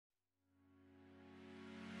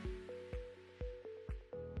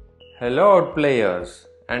Hello Outplayers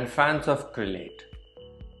and fans of Crelate.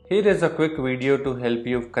 Here is a quick video to help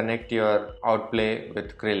you connect your Outplay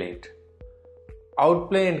with Crelate.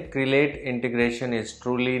 Outplay and Crelate integration is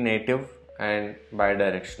truly native and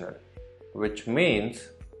bidirectional, which means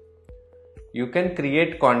you can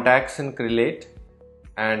create contacts in Crelate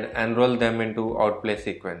and enroll them into Outplay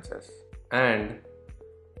sequences. And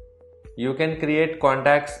you can create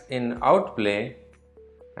contacts in Outplay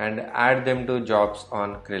and add them to jobs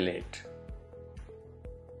on Crelate.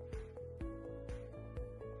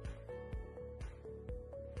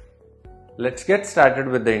 Let's get started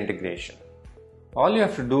with the integration. All you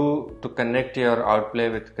have to do to connect your Outplay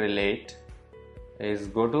with Crelate is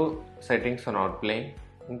go to Settings on Outplay,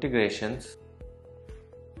 Integrations,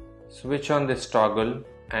 switch on this toggle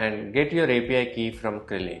and get your API key from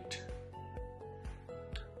Crelate.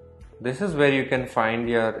 This is where you can find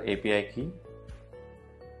your API key.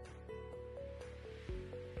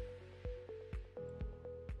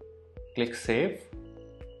 Click Save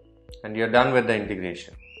and you're done with the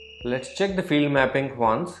integration. Let's check the field mapping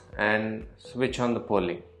once and switch on the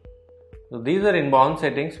polling. So these are inbound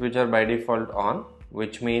settings which are by default on,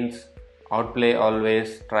 which means Outplay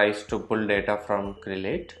always tries to pull data from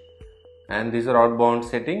Crelate, and these are outbound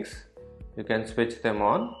settings. You can switch them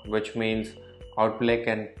on, which means Outplay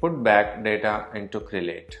can put back data into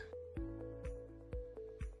Crelate.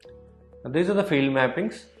 Now these are the field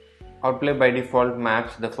mappings. Outplay by default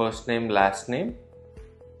maps the first name, last name,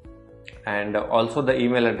 and also the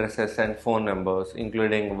email addresses and phone numbers,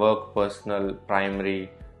 including work, personal, primary,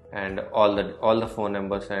 and all the phone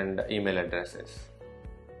numbers and email addresses.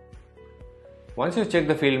 Once you check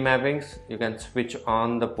the field mappings, you can switch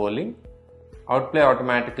on the polling. Outplay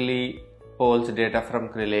automatically polls data from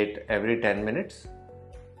Crelate every 10 minutes,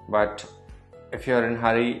 but if you are in a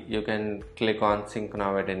hurry, you can click on Sync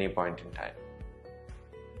Now at any point in time.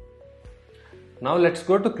 Now let's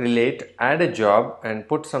go to Crelate, add a job and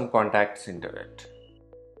put some contacts into it.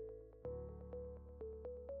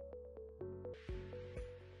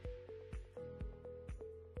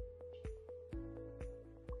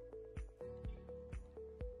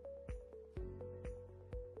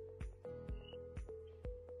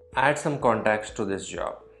 Add some contacts to this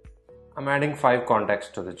job. I'm adding 5 contacts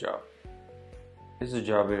to the job. This is a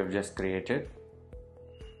job we have just created.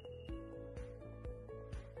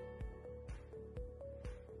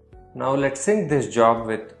 Now let's sync this job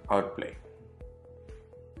with Outplay.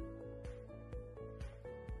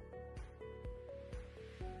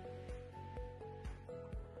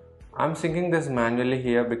 I'm syncing this manually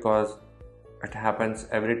here because it happens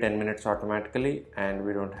every 10 minutes automatically and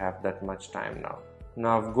we don't have that much time now.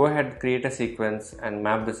 Now go ahead, create a sequence and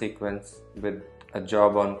map the sequence with a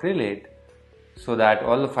job on Crelate so that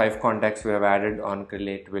all the 5 contacts we have added on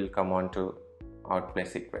Crelate will come onto Outplay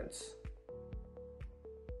sequence.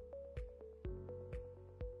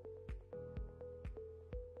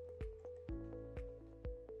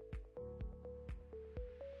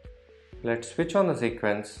 Let's switch on the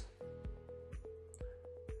sequence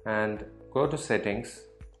and go to settings.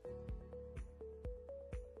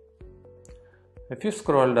 If you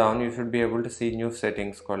scroll down, you should be able to see new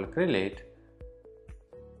settings called Crelate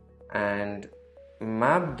and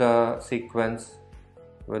map the sequence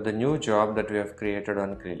with the new job that we have created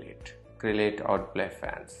on Crelate Outplay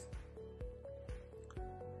fans.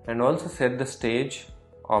 And also set the stage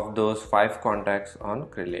of those 5 contacts on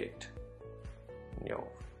Crelate. New.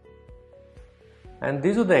 And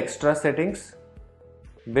these are the extra settings.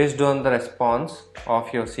 Based on the response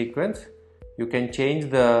of your sequence, you can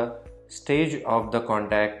change the stage of the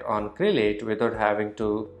contact on Crelate without having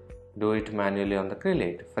to do it manually on the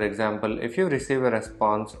Crelate. For example, if you receive a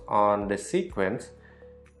response on this sequence,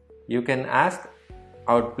 you can ask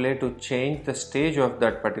Outplay to change the stage of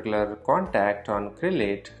that particular contact on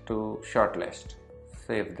Crelate to shortlist.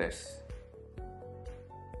 Save this.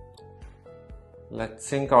 Let's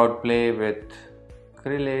sync Outplay with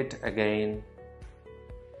Crelate again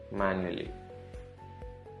manually.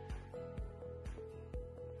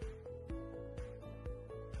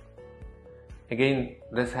 Again,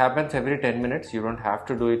 this happens every 10 minutes. You don't have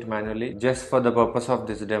to do it manually. Just for the purpose of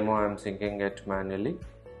this demo, I am syncing it manually.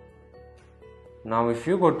 Now if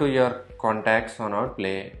you go to your contacts on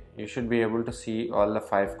Outplay, you should be able to see all the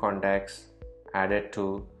 5 contacts added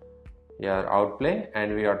to your Outplay,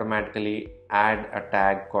 and we automatically add a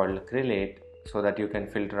tag called Crelate so that you can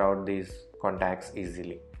filter out these contacts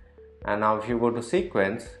easily. And now if you go to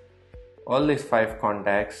sequence, all these 5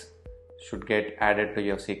 contacts should get added to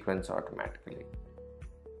your sequence automatically.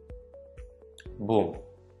 Boom.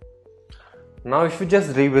 Now if you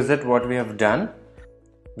just revisit what we have done,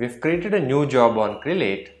 we've created a new job on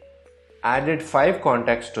Crelate added 5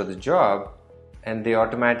 contacts to the job, and they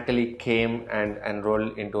automatically came and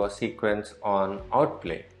enrolled into a sequence on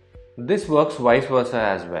Outplay. This works vice versa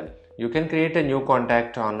as well. You can create a new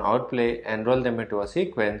contact on Outplay, enroll them into a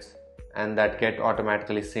sequence, and that get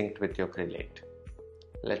automatically synced with your Crelate.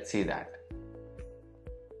 Let's see that.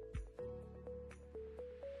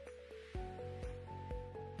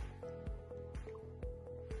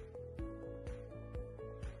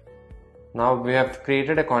 Now we have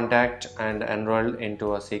created a contact and enrolled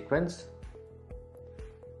into a sequence.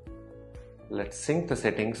 Let's sync the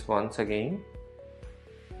settings once again.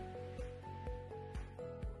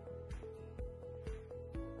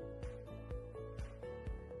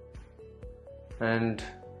 And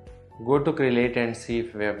go to Crelate and see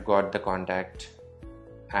if we have got the contact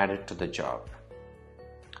added to the job.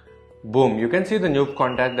 Boom, you can see the new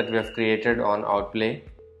contact that we have created on Outplay,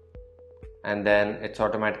 and then it's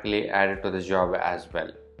automatically added to the job as well.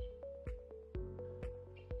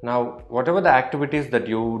 Now, whatever the activities that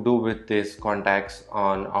you do with these contacts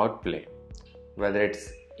on Outplay, whether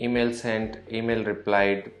it's email sent, email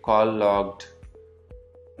replied, call logged,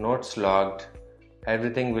 notes logged,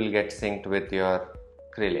 everything will get synced with your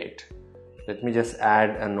Crelate. Let me just add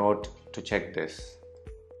a note to check this.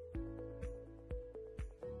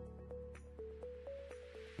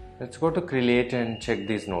 Let's go to Crelate and check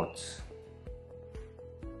these notes.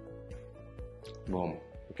 Boom,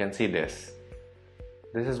 you can see this.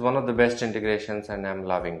 This is one of the best integrations and I'm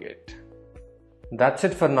loving it. That's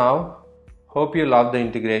it for now. Hope you love the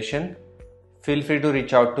integration. Feel free to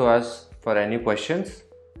reach out to us for any questions,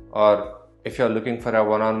 or if you're looking for a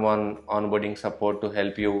one-on-one onboarding support to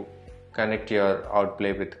help you connect your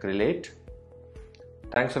Outplay with Crelate.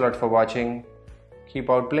 Thanks a lot for watching. Keep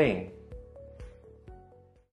outplaying.